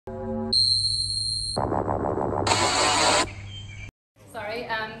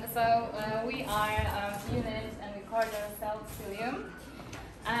sorry. We are a unit and we call ourselves Xilium.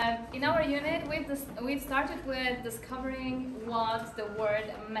 In our unit, we've started with discovering what the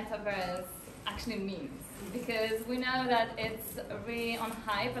word metaverse actually means, because we know that it's really on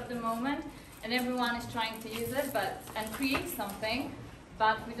hype at the moment and everyone is trying to use it and create something,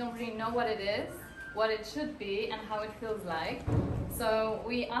 but we don't really know what it is, what it should be, and how it feels like. So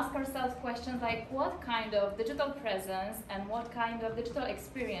we ask ourselves questions like what kind of digital presence and what kind of digital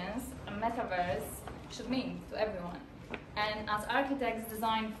experience a metaverse should mean to everyone. And as architects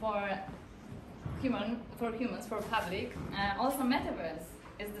design for humans, for public, also metaverse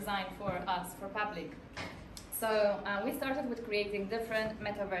is designed for us, for public. So we started with creating different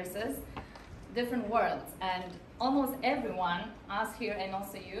metaverses, different worlds, and almost everyone, us here and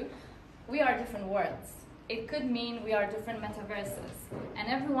also you, we are different worlds. It could mean we are different metaverses, and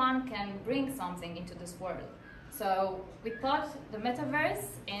everyone can bring something into this world. So we thought the metaverse,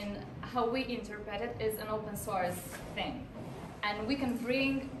 in how we interpret it, is an open source thing. And we can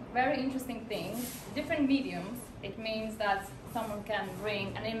bring very interesting things, different mediums. It means that someone can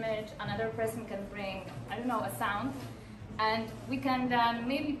bring an image, another person can bring, I don't know, a sound, and we can then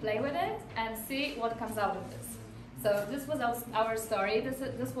maybe play with it and see what comes out of this. So this was our story,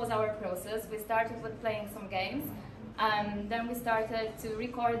 this was our process. We started with playing some games, and then we started to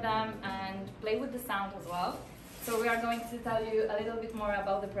record them and play with the sound as well. So we are going to tell you a little bit more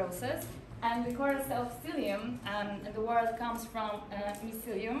about the process. And we call ourselves Xilium, and the word comes from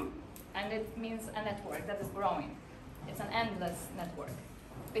mycelium, and it means a network that is growing. It's an endless network,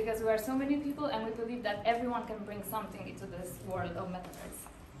 because we are so many people and we believe that everyone can bring something into this world of metaverse.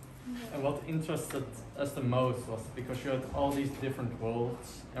 And what interested us the most was because you had all these different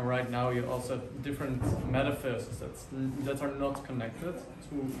worlds, and right now you also have different metaverses that are not connected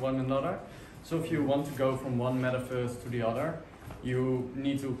to one another. So if you want to go from one metaverse to the other, you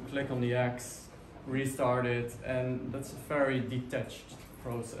need to click on the X, restart it, and that's a very detached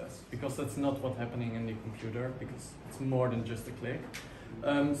process, because that's not what's happening in the computer, because it's more than just a click.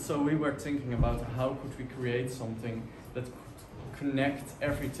 So we were thinking about how could we create something that could connect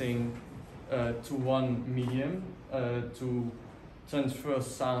everything to one medium, to transfer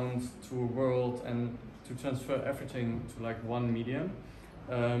sound to a world and to transfer everything to like one medium,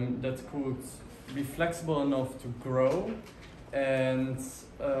 that could be flexible enough to grow and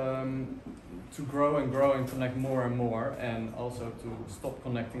to grow and connect more and more, and also to stop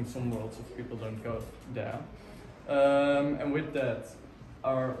connecting some worlds if people don't go there. And with that,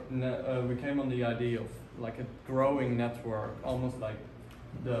 we came on the idea of like a growing network, almost like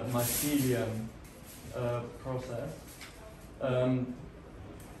the mycelium process. And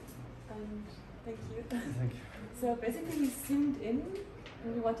thank you. Thank you. So basically we zoomed in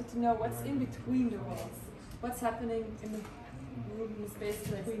and we wanted to know what's in between the walls. What's happening in the room, in the space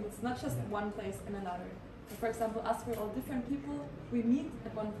between. It's not just one place and another. So for example, us, we're all different people. We meet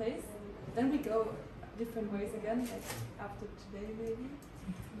at one place, then we go different ways again, like after today maybe.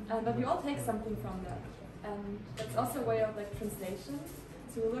 But we all take something from that. And that's also a way of like translation.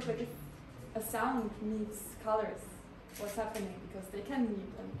 So we look like if a sound meets colors, what's happening, because they can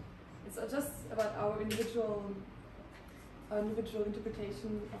meet. And it's just about our individual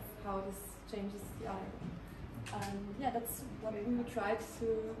interpretation of how this changes the other. And yeah, that's what we tried to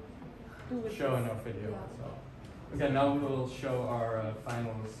do with show this. in our video. Yeah. So. Okay, now we will show our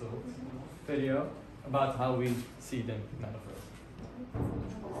final result video about how we see the metaverse.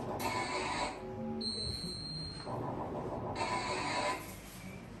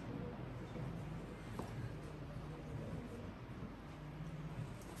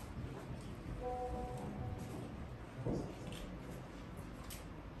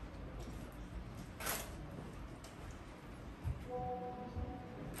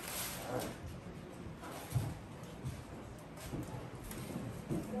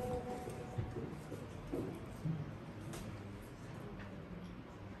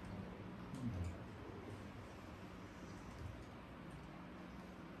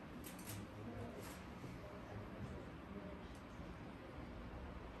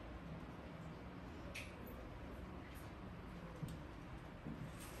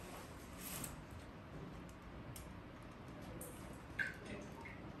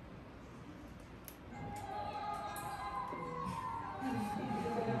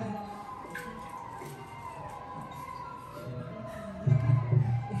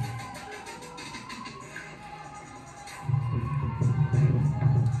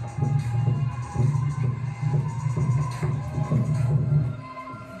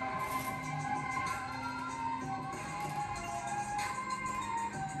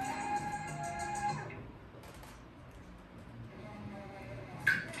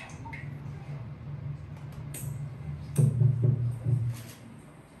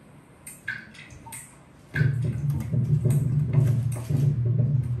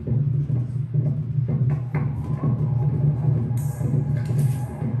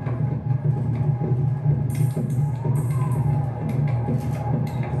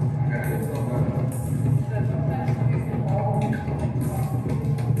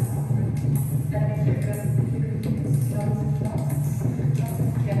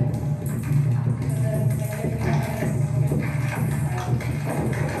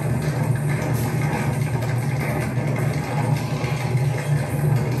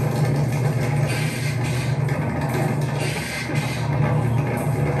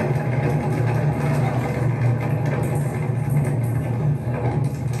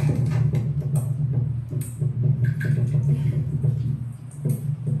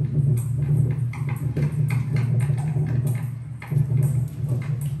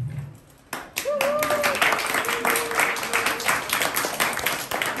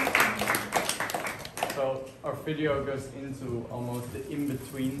 video goes into almost the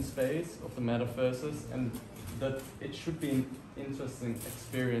in-between space of the metaverses, and that it should be an interesting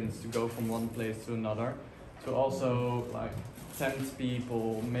experience to go from one place to another, to also like tempt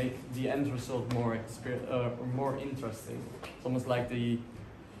people, make the end result more more interesting. It's almost like the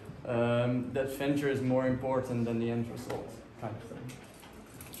adventure is more important than the end result, kind of thing.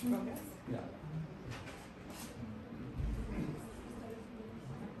 Okay. Yeah.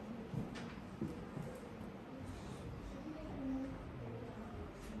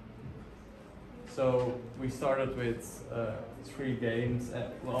 So we started with 3 games.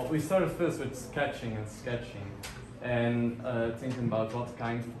 Well, we started first with sketching and thinking about what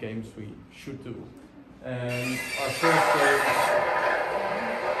kind of games we should do. And our first game.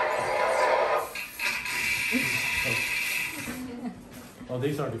 Well,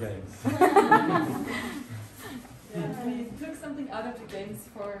 these are the games. Yeah, we took something out of the games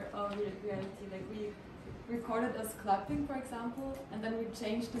for our reality. Like we recorded us clapping, for example, and then we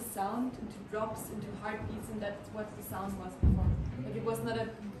changed the sound into drops, into heartbeats, and that's what the sound was before. Like it was not a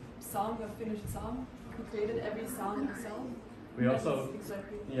song, a finished song. We created every sound ourselves. We also,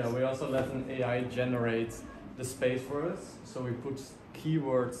 exactly. yeah, we also let an AI generate the space for us. So we put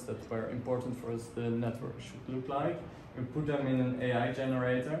keywords that were important for us the network should look like. We put them in an AI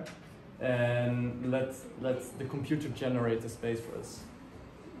generator and let the computer generate the space for us.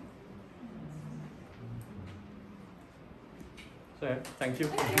 So yeah, thank you.